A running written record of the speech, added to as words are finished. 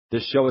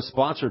This show is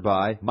sponsored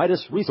by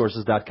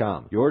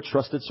MidasResources.com, your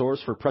trusted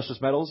source for precious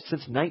metals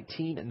since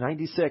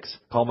 1996.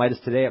 Call Midas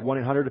today at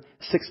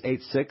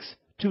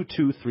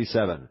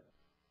 1-800-686-2237.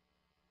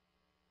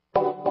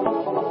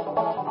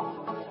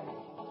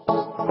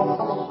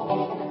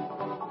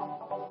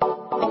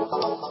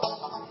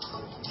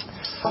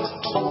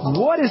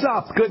 What is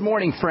up? Good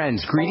morning,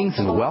 friends. Greetings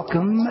and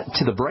welcome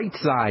to the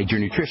Brightside, your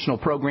nutritional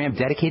program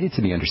dedicated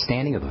to the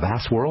understanding of the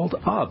vast world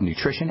of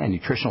nutrition and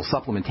nutritional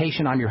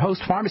supplementation. I'm your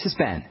host, Pharmacist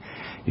Ben,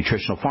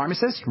 nutritional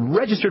pharmacist,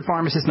 registered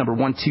pharmacist number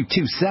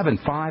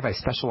 12275. I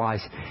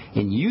specialize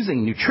in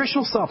using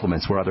nutritional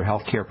supplements where other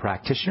healthcare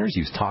practitioners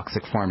use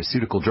toxic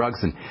pharmaceutical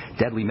drugs and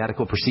deadly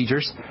medical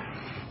procedures.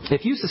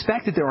 If you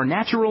suspect that there are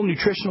natural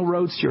nutritional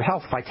roads to your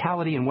health,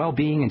 vitality, and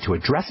well-being and to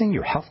addressing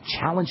your health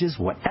challenges,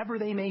 whatever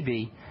they may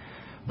be,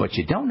 but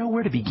you don't know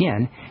where to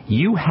begin,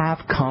 you have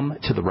come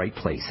to the right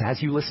place.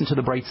 As you listen to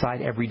the Bright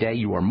Side every day,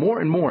 you are more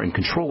and more in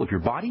control of your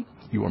body.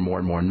 You are more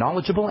and more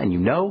knowledgeable, and you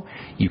know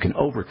you can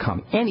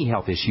overcome any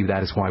health issue.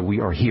 That is why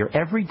we are here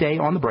every day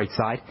on the Bright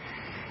Side,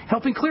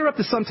 helping clear up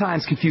the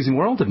sometimes confusing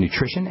world of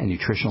nutrition and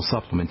nutritional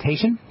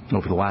supplementation.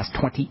 Over the last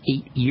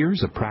 28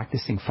 years of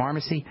practicing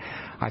pharmacy,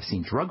 I've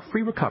seen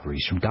drug-free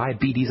recoveries from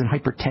diabetes and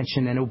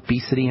hypertension and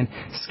obesity and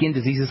skin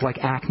diseases like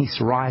acne,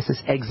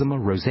 psoriasis, eczema,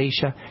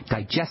 rosacea,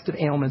 digestive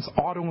ailments,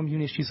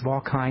 autoimmune issues of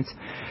all kinds.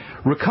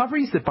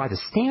 Recoveries that by the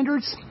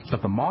standards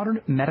of the modern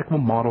medical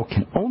model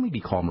can only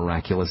be called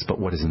miraculous, but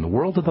what is in the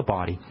world of the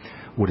body,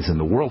 what is in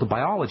the world of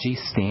biology,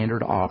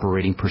 standard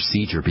operating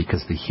procedure,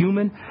 because the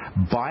human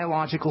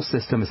biological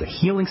system is a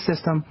healing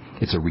system.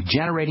 It's a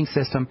regenerating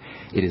system.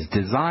 It is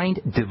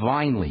designed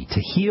divinely to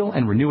heal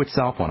and renew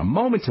itself on a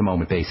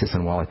moment-to-moment basis.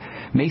 And while it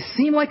may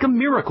seem like a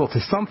miracle to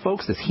some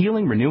folks, this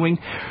healing, renewing,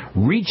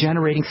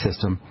 regenerating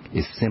system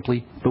is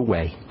simply the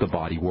way the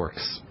body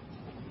works.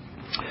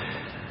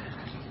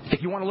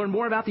 If you want to learn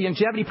more about the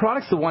longevity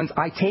products, the ones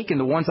I take and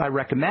the ones I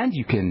recommend,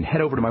 you can head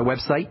over to my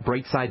website,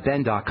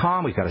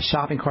 brightsideben.com. We've got a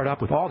shopping cart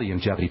up with all the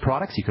longevity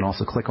products. You can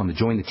also click on the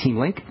Join the Team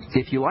link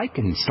if you like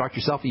and start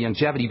yourself a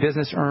longevity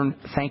business. Earn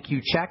thank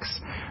you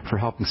checks for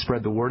helping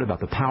spread the word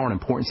about the power and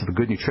importance of a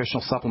good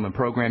nutritional supplement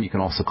program. You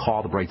can also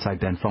call the Brightside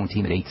Ben phone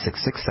team at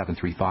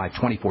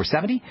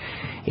 866-735-2470,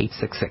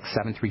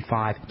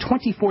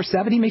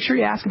 866-735-2470. Make sure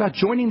you ask about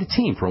joining the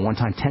team for a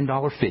one-time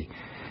 $10 fee.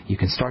 You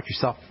can start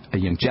yourself a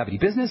longevity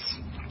business,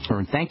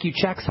 earn thank you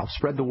checks, help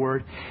spread the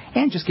word,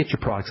 and just get your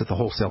products at the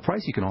wholesale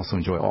price. You can also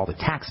enjoy all the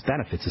tax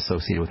benefits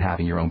associated with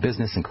having your own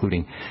business,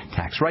 including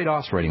tax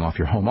write-offs, writing off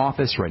your home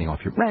office, writing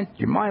off your rent,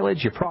 your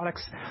mileage, your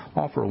products,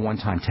 all for a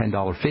one-time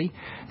 $10 fee.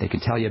 They can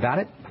tell you about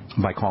it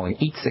by calling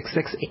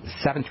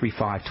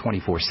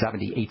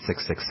 866-735-2470,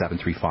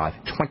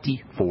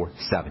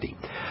 866-735-2470.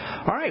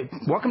 All right,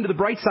 welcome to the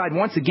Bright Side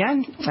once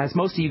again. As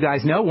most of you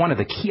guys know, one of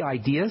the key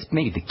ideas,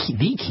 maybe the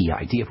key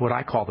idea of what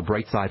I call the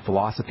Bright Side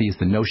philosophy is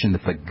the notion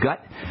that the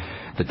gut,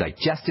 the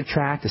digestive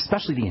tract,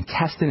 especially the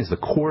intestine, is the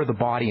core of the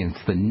body, and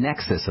it's the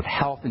nexus of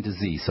health and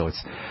disease. So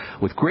it's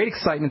with great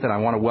excitement that I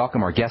want to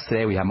welcome our guest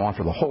today. We have him on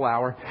for the whole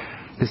hour.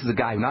 This is a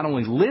guy who not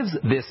only lives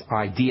this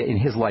idea in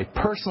his life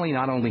personally,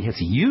 not only has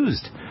he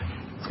used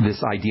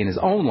this idea in his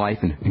own life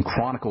and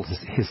chronicles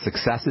his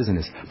successes and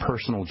his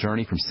personal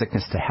journey from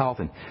sickness to health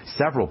in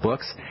several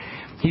books,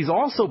 he's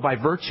also, by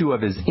virtue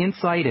of his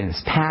insight and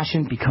his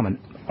passion, become an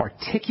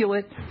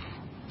articulate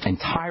and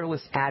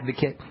tireless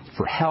advocate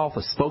for health,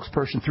 a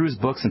spokesperson through his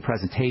books and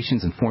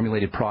presentations and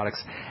formulated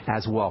products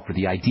as well, for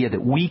the idea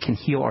that we can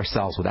heal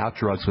ourselves without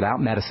drugs,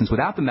 without medicines,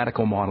 without the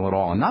medical model at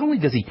all. And not only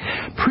does he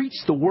preach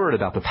the word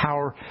about the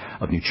power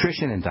of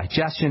nutrition and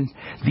digestion,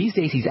 these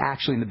days he's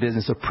actually in the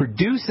business of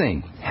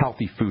producing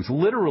healthy foods,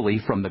 literally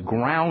from the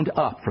ground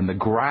up, from the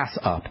grass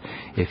up,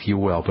 if you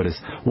will. But as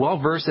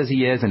well-versed as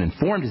he is and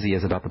informed as he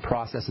is about the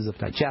processes of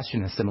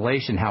digestion and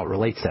assimilation, how it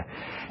relates to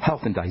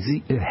health and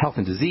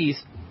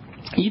disease,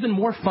 even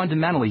more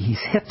fundamentally,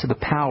 he's hip to the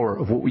power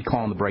of what we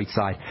call on the Bright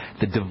Side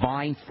the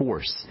divine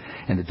force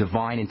and the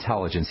divine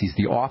intelligence. He's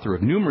the author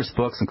of numerous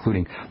books,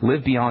 including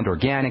Live Beyond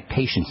Organic,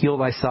 Patient Heal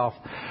Thyself,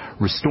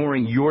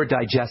 Restoring Your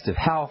Digestive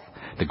Health,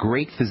 The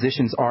Great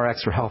Physician's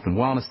RX for Health and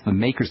Wellness, The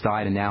Maker's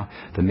Diet, and now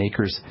The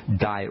Maker's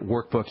Diet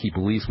Workbook. He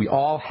believes we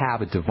all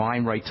have a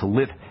divine right to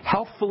live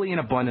healthfully and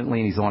abundantly,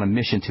 and he's on a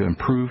mission to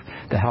improve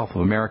the health of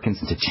Americans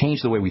and to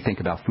change the way we think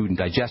about food and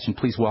digestion.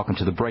 Please welcome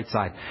to the Bright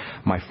Side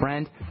my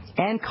friend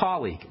and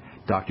colleague,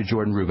 Dr.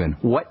 Jordan Rubin.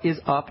 What is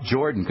up,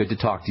 Jordan? Good to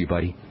talk to you,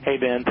 buddy. Hey,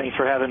 Ben. Thanks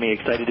for having me.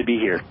 Excited to be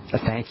here.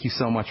 Thank you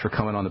so much for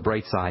coming on the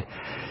Bright Side.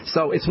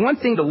 So it's one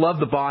thing to love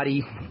the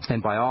body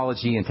and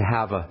biology and to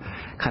have a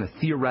kind of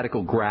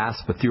theoretical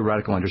grasp, a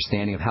theoretical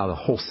understanding of how the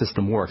whole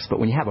system works. But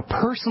when you have a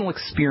personal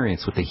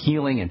experience with the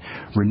healing and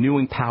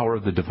renewing power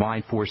of the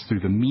divine force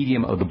through the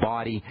medium of the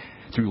body,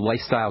 through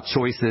lifestyle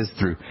choices,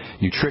 through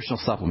nutritional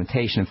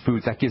supplementation and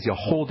foods, that gives you a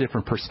whole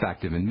different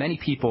perspective. And many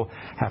people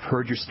have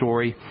heard your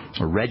story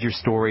or read your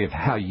story of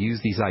how you use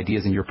these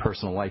ideas in your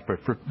personal life. But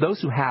for those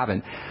who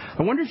haven't,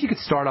 I wonder if you could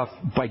start off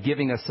by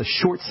giving us a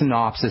short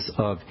synopsis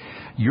of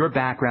your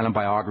background and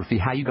biography,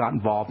 how you got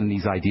involved in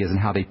these ideas, and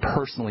how they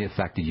personally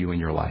affected you in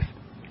your life.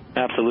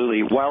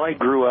 Absolutely. While I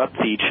grew up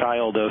the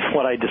child of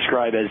what I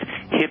describe as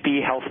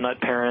hippie health nut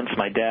parents,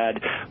 my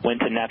dad went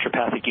to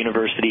naturopathic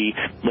university,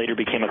 later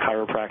became a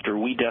chiropractor.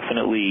 We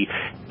definitely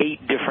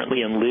ate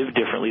differently and lived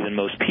differently than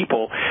most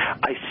people.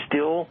 I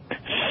still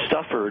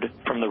suffered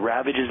from the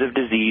ravages of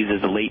disease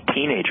as a late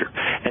teenager.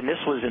 And this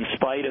was in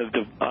spite of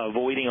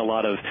avoiding a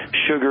lot of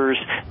sugars,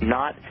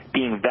 not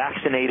being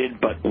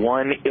vaccinated, but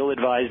one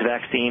ill-advised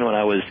vaccine when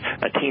I was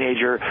a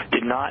teenager,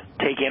 did not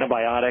take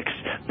antibiotics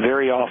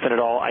very often at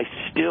all. I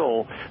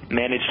still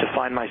managed to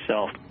find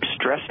myself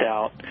stressed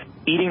out,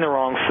 eating the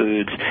wrong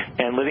foods,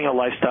 and living a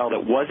lifestyle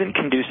that wasn't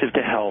conducive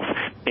to health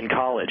in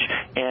college.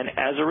 And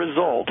as a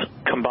result,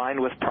 combined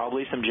with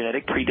probably some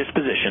genetic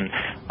predisposition,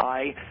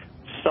 I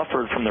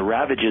suffered from the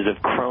ravages of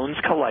Crohn's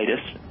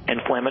colitis,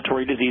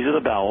 inflammatory disease of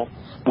the bowel,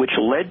 which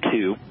led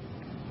to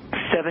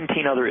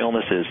 17 other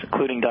illnesses,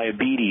 including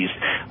diabetes.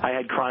 I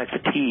had chronic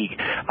fatigue.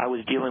 I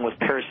was dealing with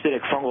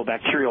parasitic, fungal,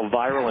 bacterial,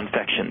 viral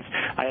infections.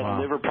 I had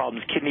liver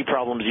problems, kidney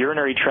problems,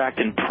 urinary tract,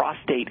 and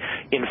prostate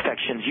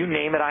infections. You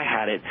name it, I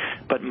had it.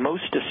 But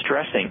most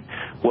distressing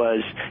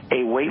was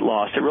a weight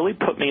loss. It really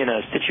put me in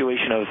a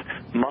situation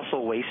of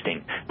muscle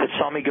wasting that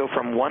saw me go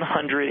from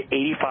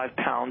 185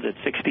 pounds at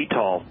 6 feet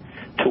tall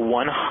to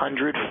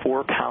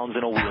 104 pounds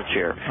in a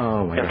wheelchair.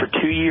 And for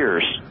 2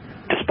 years,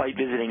 despite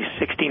visiting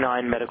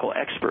 69 medical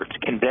experts,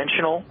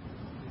 conventional,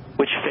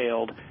 which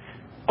failed,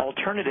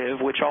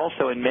 alternative, which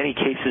also in many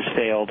cases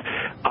failed,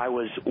 I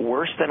was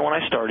worse than when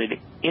I started,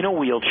 in a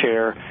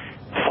wheelchair,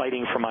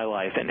 fighting for my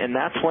life. And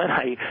that's when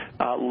I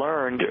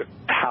learned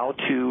how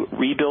to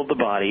rebuild the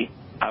body,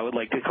 I would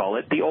like to call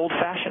it, the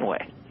old-fashioned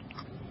way.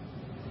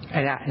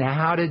 And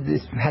how did you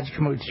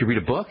come up? Did you read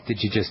a book? Did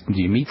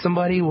you meet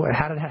somebody?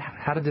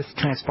 How did this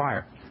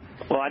transpire?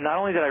 Well, not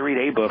only did I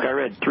read a book, I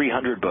read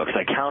 300 books.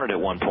 I counted at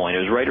one point. It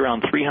was right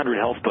around 300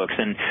 health books.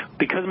 And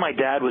because my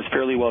dad was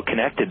fairly well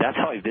connected, that's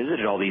how I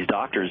visited all these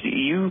doctors.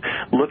 You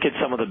look at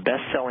some of the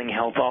best-selling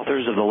health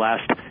authors of the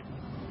last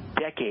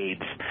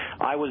decades.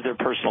 I was their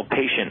personal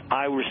patient.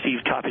 I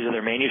received copies of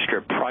their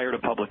manuscript prior to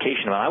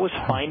publication. I was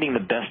finding the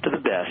best of the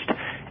best,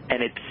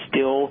 and it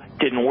still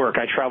didn't work.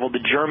 I traveled to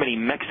Germany,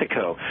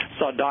 Mexico,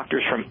 saw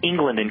doctors from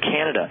England and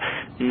Canada.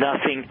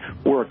 Nothing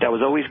worked. I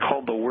was always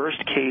called the worst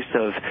case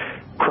of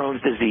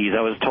Crohn's disease.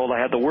 I was told I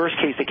had the worst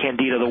case of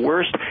Candida, the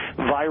worst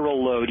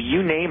viral load,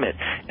 you name it.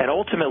 And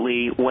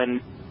ultimately,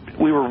 when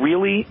we were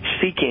really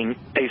seeking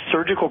a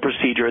surgical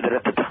procedure that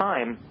at the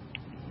time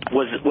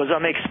was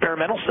on the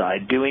experimental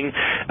side, doing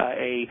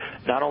a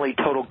not only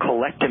total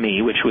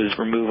colectomy, which was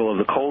removal of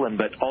the colon,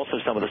 but also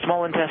some of the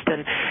small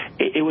intestine.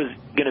 It was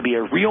going to be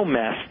a real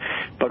mess.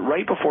 But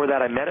right before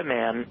that, I met a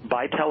man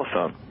by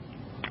telephone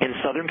in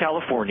Southern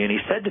California, and he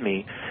said to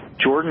me,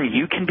 Jordan,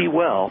 you can be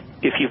well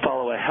if you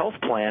follow a health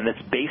plan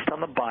that's based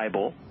on the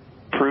Bible,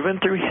 proven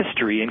through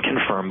history, and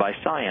confirmed by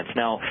science.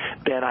 Now,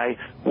 Ben, I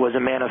was a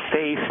man of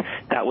faith.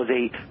 That was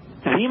the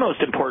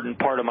most important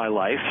part of my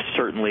life,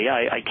 certainly.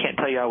 I can't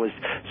tell you I was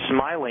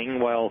smiling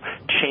while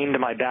chained to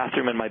my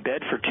bathroom and my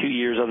bed for 2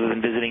 years other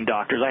than visiting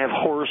doctors. I have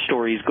horror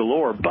stories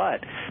galore,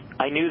 but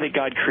I knew that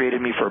God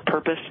created me for a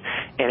purpose,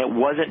 and it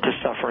wasn't to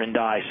suffer and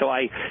die. So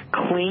I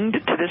clinged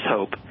to this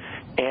hope,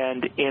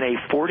 and in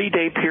a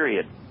 40-day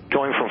period,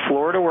 going from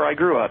Florida, where I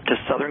grew up, to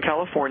Southern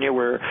California,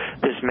 where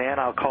this man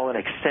I'll call an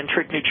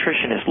eccentric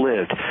nutritionist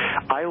lived,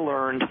 I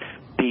learned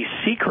the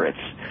secrets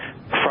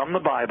from the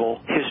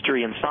Bible,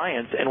 history, and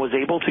science, and was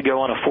able to go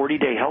on a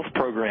 40-day health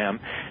program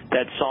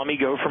that saw me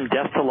go from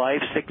death to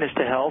life, sickness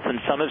to health, and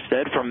some have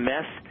said from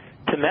mess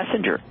to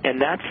messenger.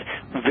 And that's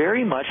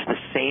very much the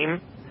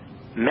same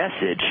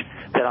message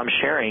that I'm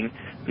sharing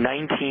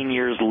 19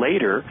 years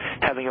later,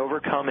 having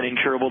overcome an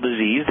incurable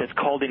disease that's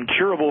called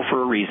incurable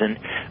for a reason,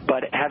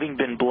 but having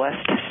been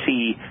blessed to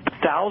see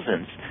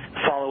thousands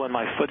follow in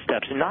my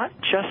footsteps, not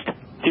just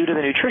due to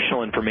the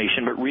nutritional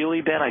information, but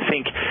really, Ben, I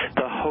think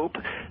the hope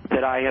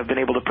that I have been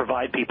able to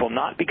provide people,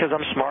 not because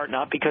I'm smart,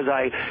 not because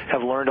I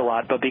have learned a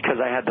lot, but because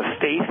I had the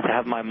faith to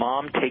have my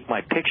mom take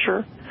my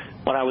picture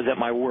when I was at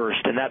my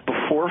worst. And that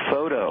before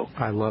photo,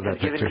 I love that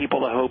has given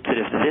people the hope that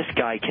if this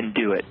guy can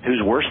do it,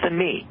 who's worse than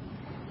me,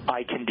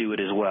 I can do it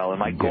as well. And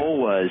my goal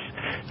was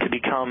to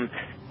become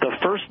the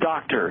first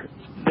doctor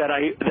that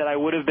I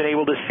would have been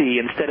able to see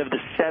instead of the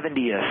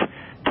 70th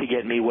to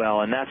get me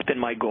well, and that's been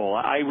my goal.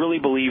 I really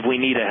believe we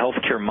need a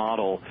healthcare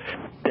model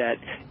that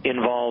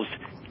involves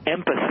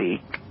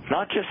empathy,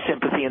 not just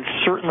sympathy, and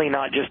certainly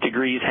not just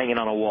degrees hanging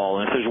on a wall.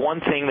 And if there's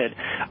one thing that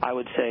I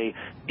would say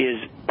is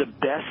the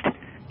best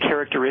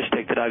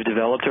characteristic that I've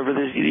developed over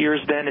the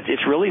years, Ben,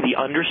 it's really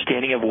the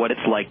understanding of what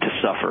it's like to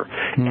suffer.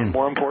 And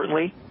more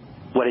importantly,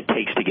 what it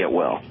takes to get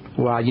well.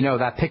 Well, you know,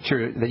 that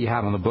picture that you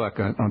have on the book,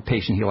 on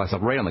Patient Heal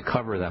Thyself, right on the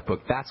cover of that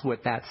book, that's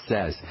what that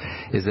says,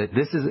 is that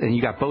this is, and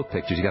you got both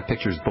pictures, you got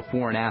pictures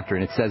before and after,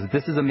 and it says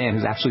this is a man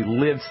who's actually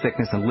lived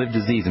sickness and lived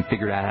disease and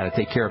figured out how to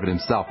take care of it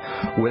himself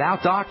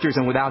without doctors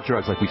and without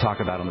drugs like we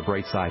talk about on the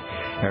Brightside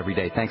every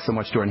day. Thanks so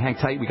much, Jordan. Hang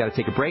tight. We got to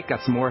take a break.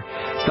 Got some more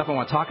stuff I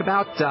want to talk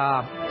about.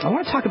 I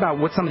want to talk about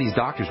what some of these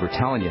doctors were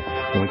telling you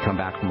when we come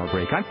back from our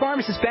break. I'm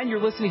Pharmacist Ben.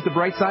 You're listening to The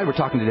Brightside. We're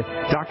talking to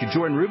Dr.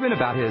 Jordan Rubin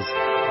about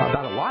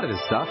a lot of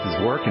his stuff,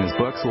 his work, and his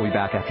books. We'll be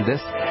back after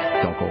this.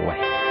 Don't go away.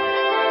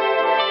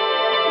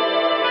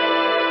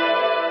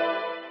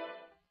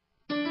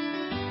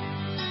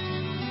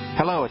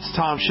 Hello, it's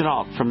Tom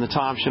Chenault from The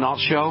Tom Chenault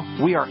Show.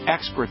 We are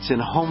experts in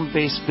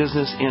home-based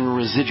business and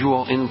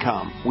residual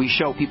income. We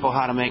show people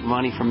how to make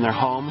money from their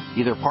home,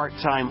 either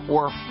part-time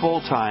or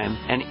full-time.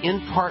 And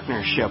in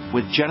partnership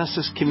with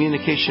Genesis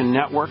Communication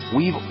Network,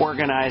 we've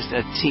organized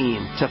a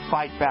team to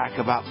fight back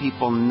about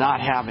people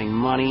not having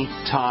money,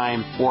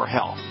 time, or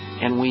health.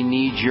 And we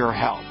need your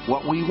help.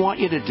 What we want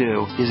you to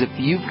do is if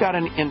you've got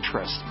an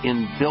interest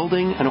in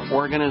building an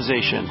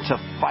organization to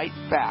fight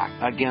back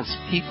against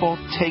people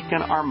taking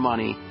our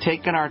money,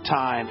 taking our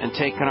time, and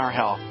taking our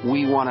health,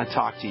 we want to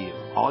talk to you.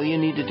 All you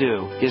need to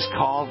do is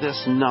call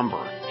this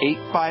number,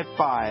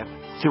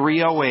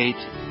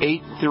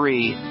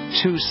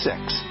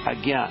 855-308-8326.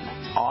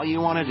 Again, all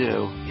you want to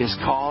do is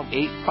call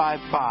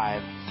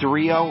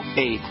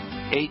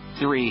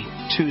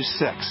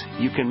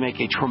 855-308-8326. You can make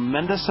a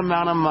tremendous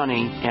amount of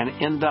money and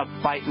end up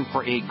fighting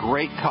for a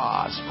great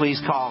cause. Please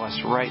call us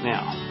right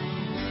now.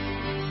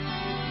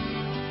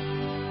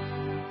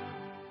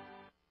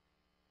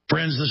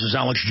 Friends, this is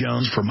Alex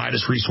Jones for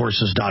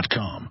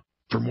MidasResources.com.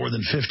 For more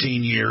than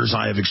 15 years,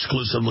 I have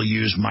exclusively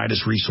used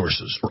Midas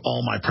Resources for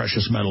all my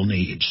precious metal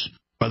needs.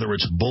 Whether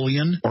it's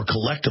bullion or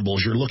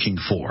collectibles you're looking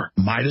for,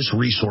 Midas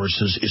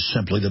Resources is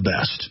simply the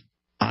best.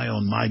 I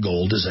own my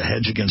gold as a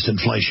hedge against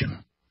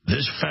inflation.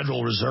 This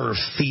Federal Reserve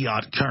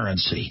fiat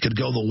currency could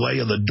go the way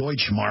of the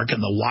Deutschmark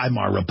and the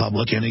Weimar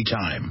Republic any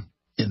time.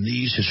 In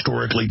these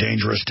historically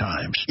dangerous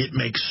times, it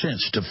makes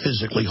sense to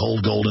physically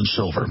hold gold and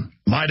silver.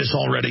 Midas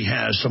already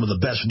has some of the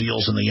best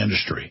deals in the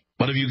industry.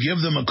 But if you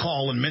give them a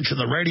call and mention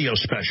the radio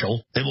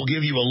special, they will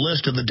give you a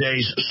list of the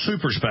day's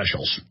super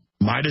specials.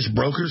 Midas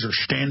brokers are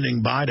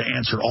standing by to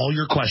answer all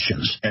your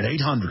questions at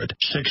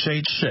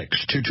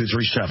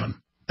 800-686-2237.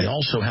 They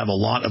also have a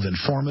lot of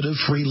informative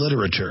free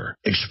literature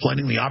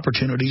explaining the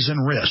opportunities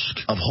and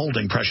risk of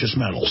holding precious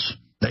metals.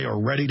 They are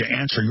ready to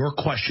answer your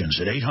questions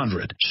at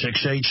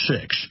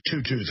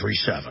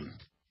 800-686-2237.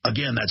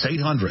 Again, that's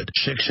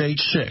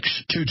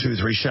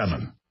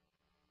 800-686-2237.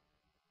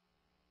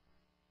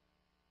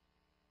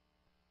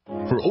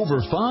 For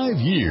over 5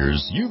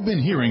 years, you've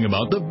been hearing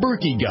about the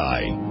Berkey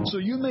Guy, so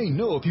you may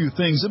know a few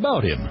things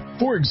about him.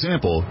 For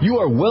example, you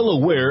are well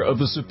aware of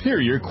the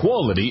superior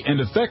quality and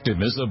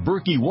effectiveness of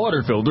Berkey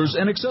water filters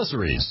and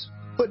accessories.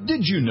 But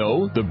did you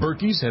know the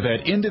Berkeys have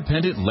had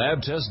independent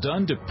lab tests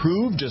done to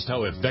prove just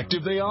how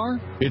effective they are?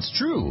 It's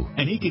true,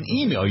 and he can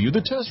email you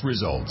the test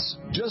results.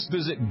 Just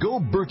visit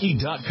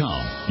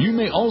GoBerkey.com. You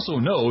may also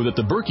know that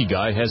the Berkey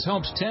Guy has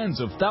helped tens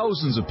of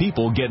thousands of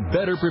people get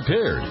better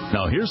prepared.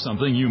 Now here's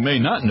something you may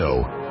not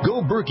know.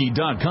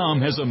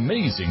 GoBerkey.com has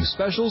amazing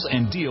specials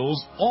and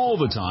deals all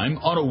the time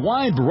on a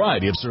wide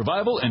variety of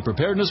survival and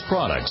preparedness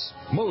products.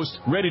 Most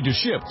ready to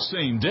ship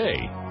same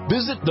day.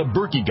 Visit the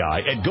Berkey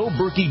Guy at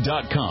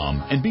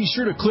GoBerkey.com and be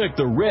sure to click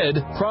the red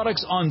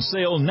Products on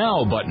Sale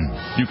Now button.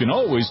 You can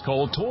always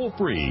call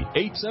toll-free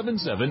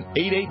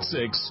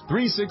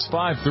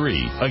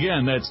 877-886-3653.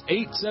 Again, that's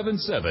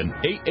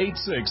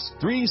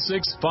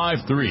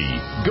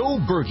 877-886-3653.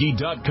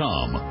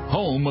 GoBerkey.com,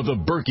 home of the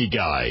Berkey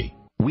Guy.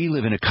 We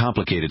live in a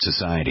complicated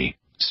society.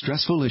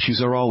 Stressful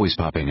issues are always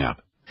popping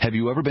up. Have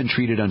you ever been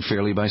treated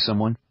unfairly by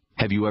someone?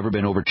 Have you ever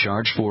been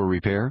overcharged for a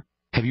repair?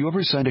 Have you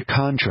ever signed a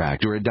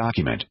contract or a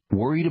document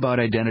worried about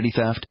identity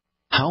theft?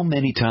 How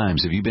many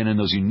times have you been in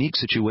those unique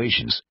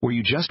situations where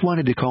you just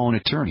wanted to call an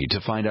attorney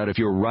to find out if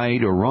you're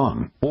right or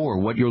wrong or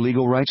what your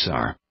legal rights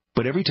are?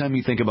 But every time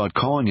you think about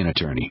calling an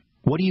attorney,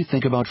 what do you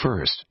think about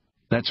first?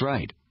 That's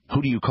right.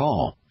 Who do you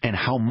call and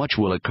how much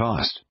will it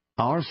cost?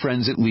 Our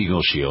friends at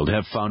Legal Shield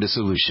have found a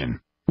solution.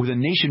 With a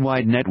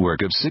nationwide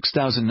network of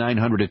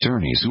 6,900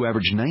 attorneys who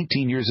average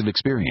 19 years of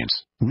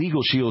experience,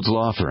 Legal Shield's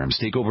law firms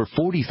take over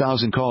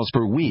 40,000 calls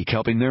per week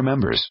helping their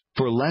members.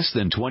 For less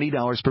than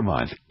 $20 per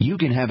month, you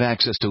can have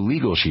access to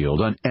Legal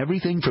Shield on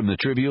everything from the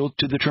trivial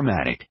to the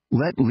traumatic.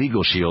 Let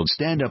Legal Shield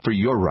stand up for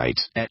your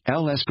rights at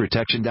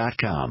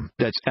lsprotection.com.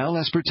 That's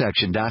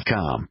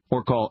lsprotection.com.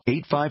 Or call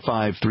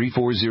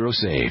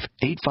 855-340-SAVE,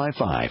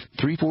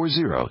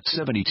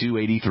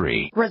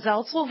 855-340-7283.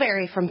 Results will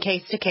vary from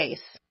case to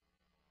case.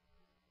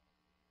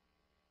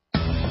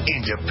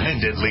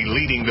 Independently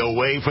leading the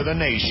way for the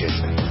nation.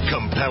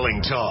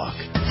 Compelling talk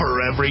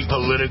for every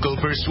political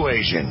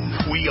persuasion.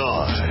 We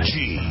are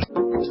G.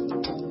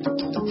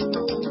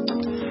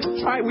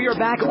 All right, right, we are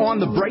back on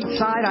the bright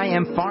side. I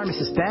am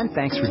Pharmacist Ben.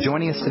 Thanks for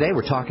joining us today.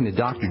 We're talking to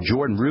Dr.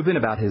 Jordan Rubin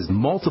about his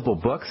multiple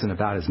books and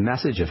about his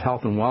message of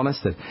health and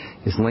wellness that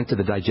is linked to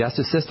the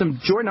digestive system.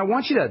 Jordan, I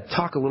want you to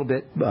talk a little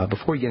bit,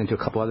 before you get into a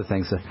couple other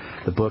things,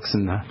 the books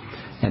and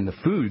the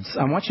foods.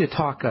 I want you to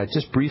talk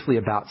just briefly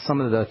about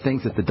some of the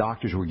things that the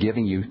doctors were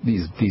giving you,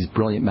 these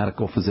brilliant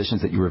medical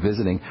physicians that you were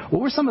visiting.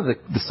 What were some of the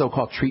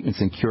so-called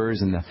treatments and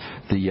cures, and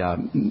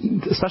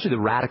especially the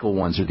radical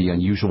ones or the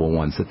unusual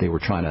ones that they were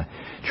trying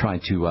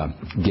to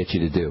get you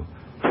to do?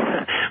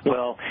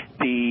 Well,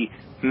 the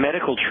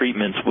medical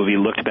treatments will be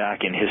looked back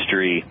in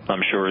history,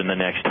 I'm sure, in the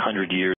next 100 years.